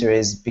 the answer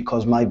is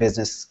because my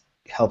business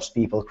helps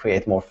people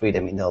create more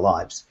freedom in their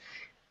lives.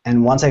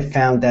 And once I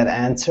found that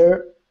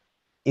answer,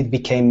 it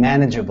became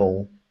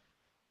manageable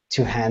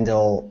to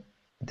handle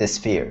this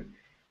fear.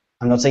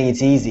 I'm not saying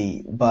it's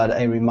easy, but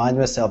I remind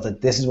myself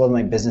that this is what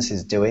my business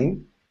is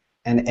doing.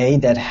 And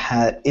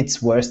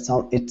it's worth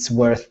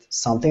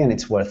something, and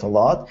it's worth a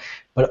lot.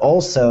 But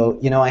also,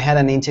 I had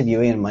an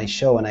interviewee in my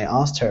show, and I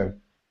asked her.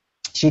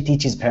 She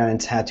teaches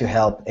parents how to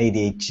help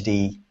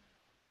ADHD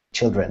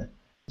children.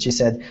 She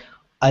said,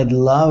 "I'd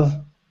love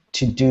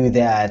to do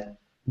that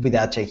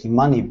without taking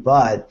money,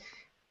 but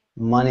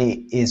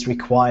money is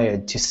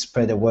required to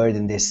spread the word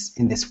in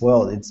this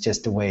world. It's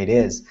just the way it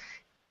is.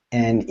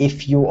 And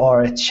if you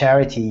are a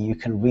charity, you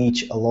can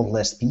reach a lot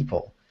less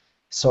people."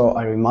 So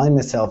I remind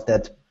myself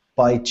that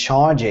by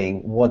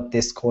charging what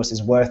this course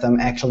is worth, I'm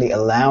actually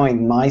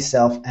allowing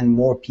myself and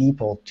more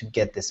people to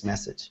get this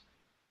message.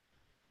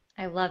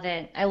 I love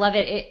it. I love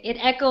it. It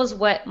echoes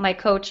what my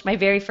coach, my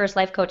very first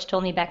life coach,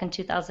 told me back in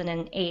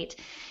 2008.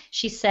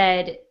 She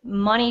said,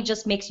 money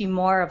just makes you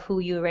more of who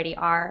you already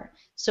are.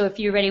 So if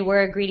you already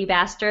were a greedy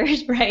bastard,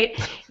 right,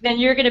 then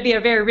you're going to be a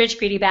very rich,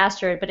 greedy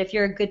bastard. But if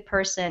you're a good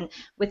person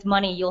with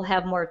money, you'll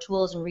have more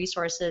tools and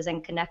resources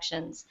and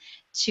connections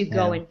to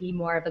go and be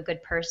more of a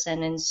good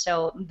person. And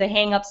so the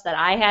hang-ups that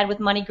I had with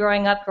money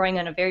growing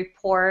in a very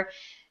poor,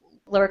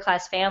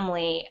 lower-class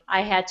family,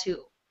 I had to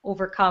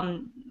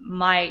overcome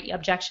my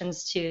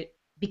objections to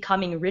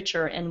becoming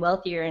richer and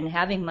wealthier and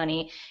having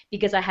money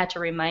because I had to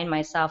remind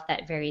myself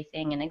that very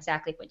thing, and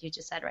exactly what you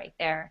just said right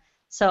there.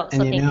 So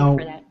thank you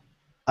for that.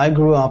 I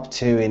grew up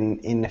too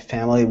in a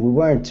family. We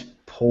weren't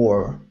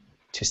poor,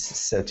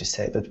 so to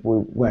say, but we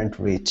weren't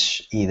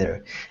rich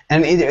either.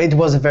 And it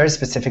was a very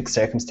specific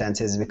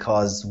circumstances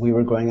because we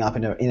were growing up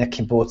in a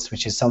kibbutz,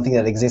 which is something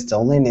that exists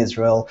only in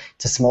Israel.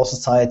 It's a small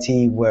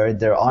society where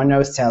there are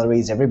no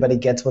salaries. Everybody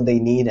gets what they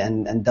need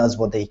and does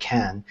what they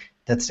can.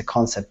 That's the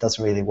concept.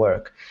 Doesn't really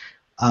work.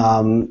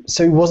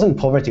 So it wasn't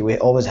poverty. We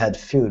always had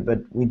food, but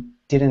we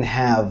didn't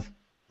have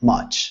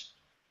much.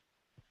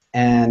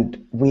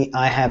 And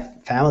I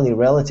have family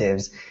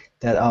relatives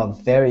that are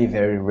very,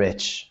 very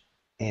rich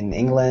in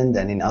England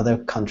and in other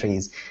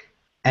countries.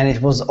 And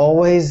it was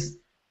always,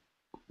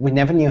 we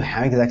never knew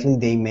how exactly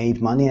they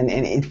made money. And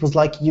it was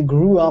like you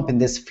grew up in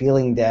this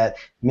feeling that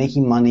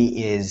making money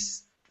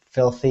is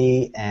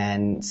filthy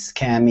and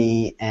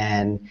scammy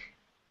and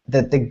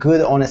that the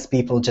good, honest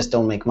people just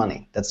don't make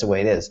money. That's the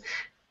way it is.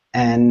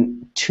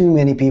 And too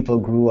many people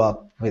grew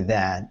up with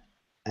that.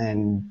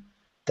 And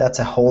that's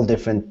a whole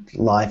different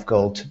life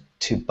goal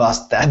to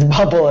bust that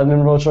bubble, and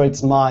I'm not sure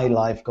it's my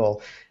life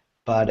goal.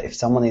 But if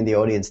someone in the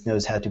audience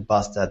knows how to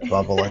bust that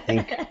bubble, I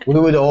think we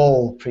would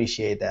all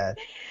appreciate that.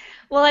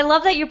 Well, I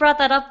love that you brought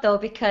that up though,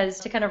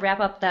 because to kind of wrap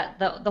up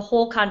the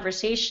whole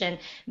conversation,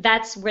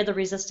 that's where the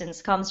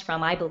resistance comes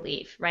from, I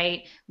believe,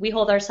 right? We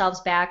hold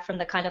ourselves back from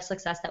the kind of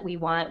success that we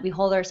want. We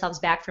hold ourselves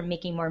back from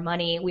making more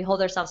money. We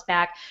hold ourselves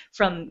back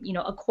from,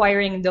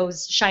 acquiring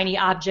those shiny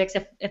objects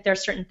if there are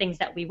certain things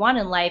that we want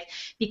in life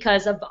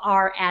because of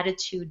our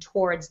attitude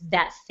towards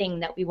that thing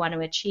that we want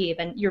to achieve.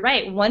 And you're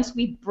right, once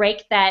we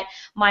break that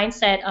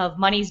mindset of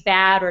money's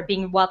bad or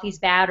being wealthy is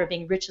bad or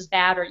being rich is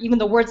bad or even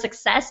the word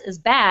success is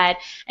bad,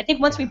 I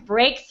think once we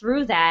break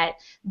through that,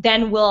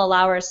 then we'll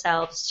allow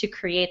ourselves to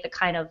create the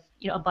kind of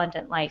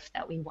abundant life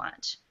that we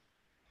want.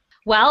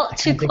 Well,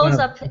 to close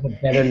up, a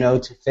better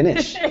note to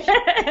finish.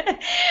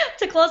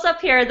 To close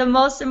up here, the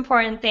most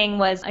important thing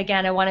was,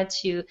 again, I wanted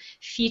to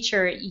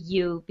feature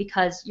you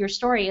because your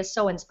story is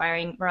so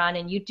inspiring, Meron,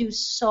 and you do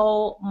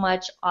so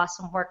much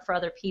awesome work for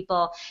other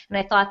people. And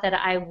I thought that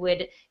I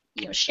would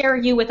share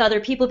you with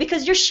other people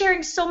because you're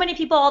sharing so many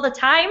people all the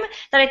time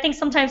that I think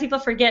sometimes people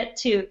forget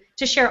to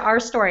share our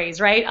stories,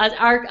 right?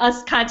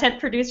 Us content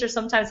producers,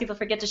 sometimes people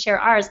forget to share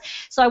ours.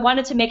 So I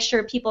wanted to make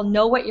sure people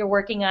know what you're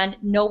working on,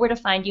 know where to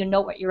find you,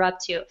 know what you're up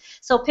to.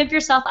 So pimp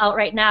yourself out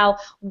right now.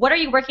 What are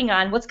you working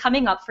on? What's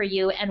coming up for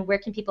you? And where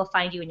can people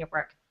find you in your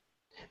work?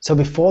 So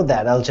before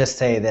that, I'll just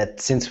say that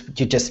since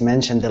you just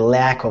mentioned the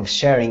lack of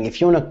sharing, if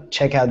you want to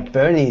check out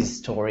Bernie's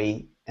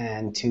story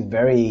and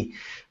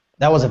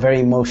that was a very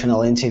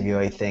emotional interview,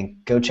 I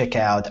think. Go check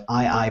out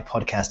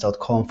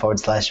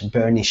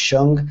iipodcast.com/Bernie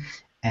Shung,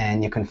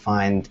 and you can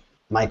find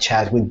my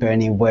chat with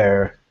Bernie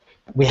where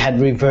we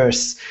had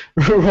reverse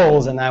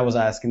roles and I was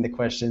asking the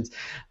questions.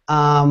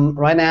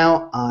 Right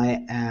now,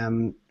 I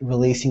am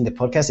releasing the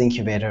Podcast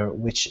Incubator,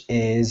 which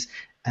is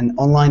an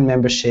online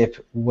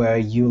membership where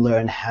you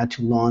learn how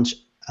to launch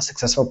a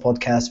successful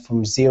podcast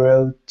from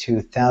 0 to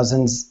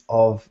thousands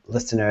of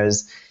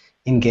listeners,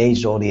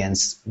 engaged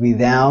audience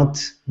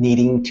without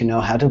needing to know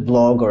how to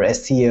blog or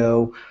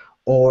SEO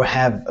or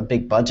have a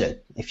big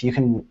budget. If you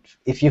can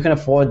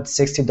afford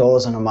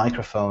 $60 on a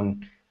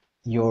microphone,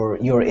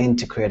 you're in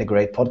to create a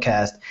great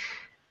podcast.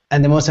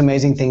 And the most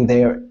amazing thing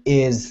there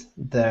is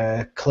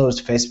the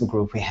closed Facebook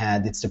group we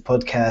had. It's the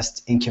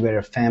Podcast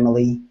Incubator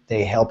family.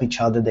 They help each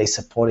other, they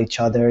support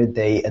each other,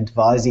 they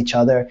advise each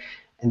other,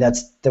 and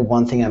that's the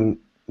one thing I'm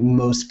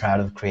most proud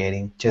of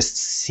creating. Just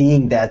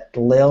seeing that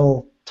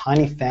little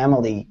tiny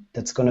family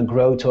that's going to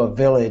grow to a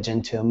village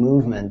and to a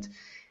movement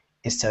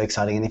is so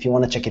exciting. And if you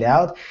want to check it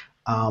out,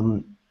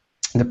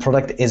 the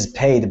product is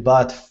paid,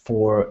 but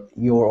for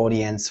your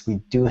audience, we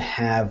do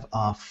have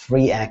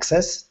free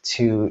access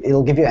to,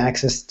 it'll give you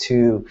access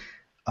to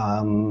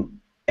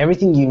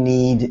everything you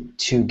need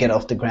to get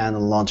off the ground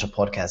and launch a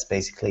podcast,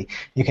 basically.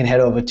 You can head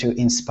over to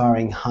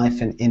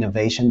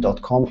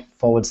inspiring-innovation.com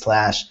 /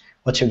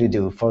 what should you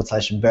do? /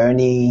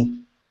 Bernie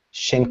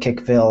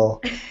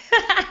Shinkickville.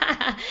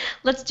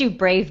 Let's do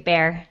Brave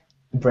Bear.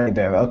 Brave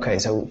Bear, okay,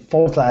 so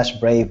 /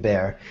 Brave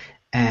Bear,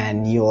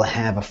 and you'll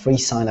have a free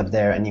sign up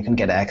there and you can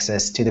get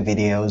access to the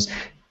videos.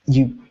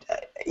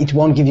 It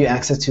won't give you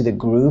access to the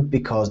group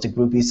because the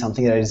group is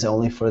something that is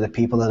only for the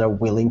people that are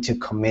willing to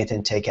commit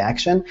and take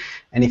action.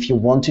 And if you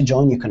want to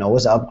join, you can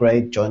always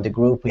upgrade, join the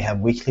group. We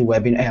have monthly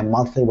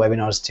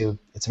webinars too.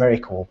 It's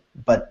very cool,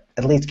 but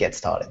at least get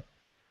started.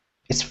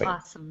 It's free.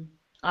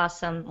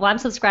 Awesome. Well, I'm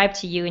subscribed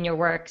to you and your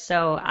work,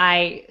 so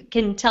I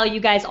can tell you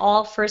guys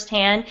all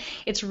firsthand,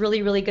 it's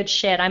really, really good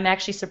shit. I'm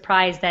actually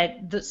surprised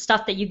that the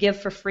stuff that you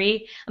give for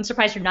free, I'm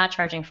surprised you're not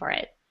charging for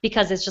it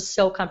because it's just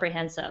so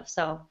comprehensive.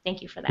 So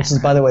thank you for that. This is,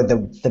 by the way,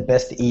 the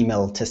best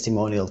email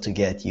testimonial to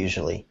get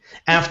usually.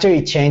 After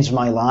it changed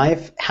my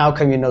life, how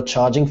come you're not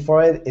charging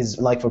for it? Is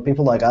like for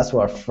people like us who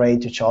are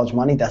afraid to charge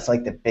money, that's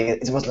like the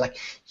biggest, it was like,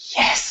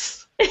 yes!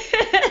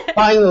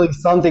 Finally,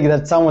 something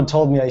that someone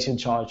told me I should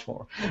charge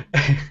for.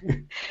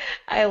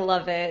 I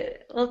love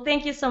it. Well,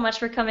 thank you so much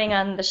for coming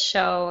on the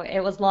show.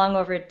 It was long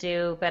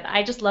overdue, but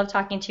I just love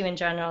talking to you in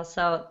general.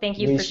 So thank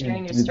you for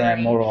sharing your story. We should do that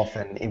more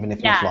often, even if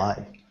we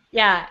fly.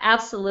 Yeah,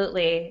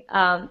 absolutely.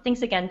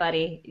 Thanks again,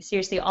 buddy.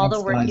 Seriously, all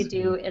the work you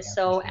do is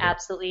so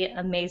absolutely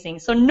amazing.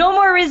 So no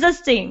more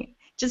resisting.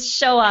 Just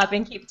show up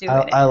and keep doing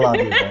it. I love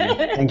you,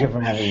 Bernie. Thank you for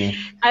having me.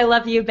 I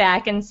love you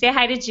back. And say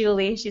hi to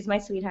Julie. She's my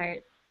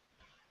sweetheart.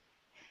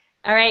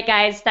 All right,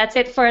 guys, that's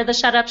it for the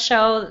Shut Up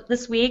Show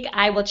this week.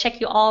 I will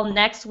check you all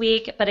next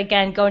week. But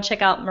again, go and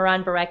check out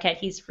Meron Bareket.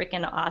 He's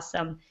freaking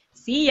awesome.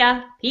 See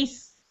ya.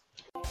 Peace.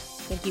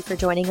 Thank you for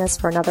joining us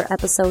for another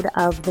episode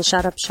of The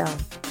Shut Up Show.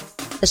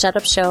 The Shut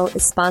Up Show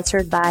is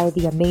sponsored by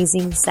The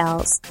Amazing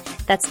Selz.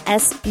 That's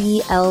SELZ.com.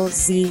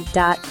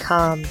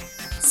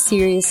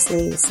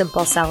 Seriously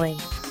simple selling.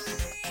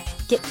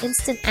 Get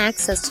instant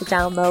access to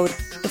download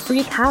a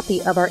free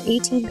copy of our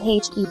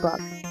 18-page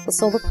ebook, The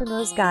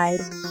Solopreneur's Guide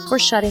for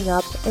Shutting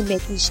Up and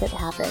Making Shit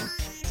Happen.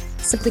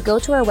 Simply go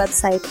to our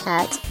website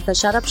at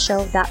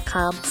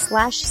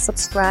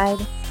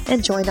theshutupshow.com/subscribe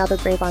and join other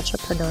brave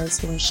entrepreneurs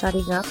who are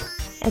shutting up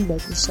and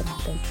making shit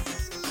happen.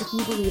 If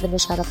you believe in The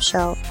Shut Up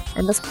Show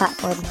and this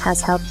platform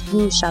has helped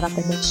you shut up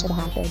and make shit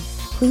happen,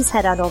 please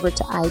head on over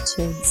to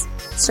iTunes.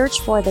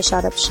 Search for The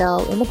Shut Up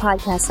Show in the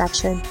podcast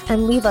section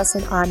and leave us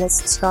an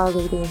honest star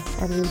rating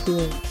and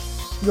review.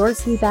 Your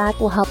feedback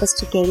will help us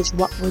to gauge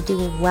what we're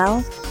doing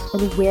well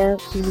and where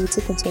we need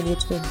to continue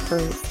to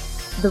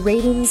improve. The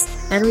ratings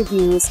and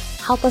reviews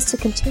help us to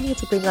continue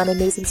to bring on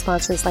amazing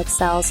sponsors like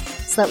Cells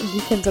so that we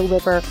can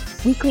deliver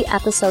weekly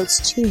episodes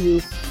to you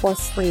for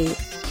free.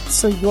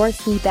 So your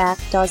feedback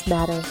does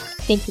matter.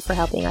 Thank you for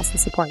helping us and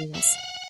supporting us.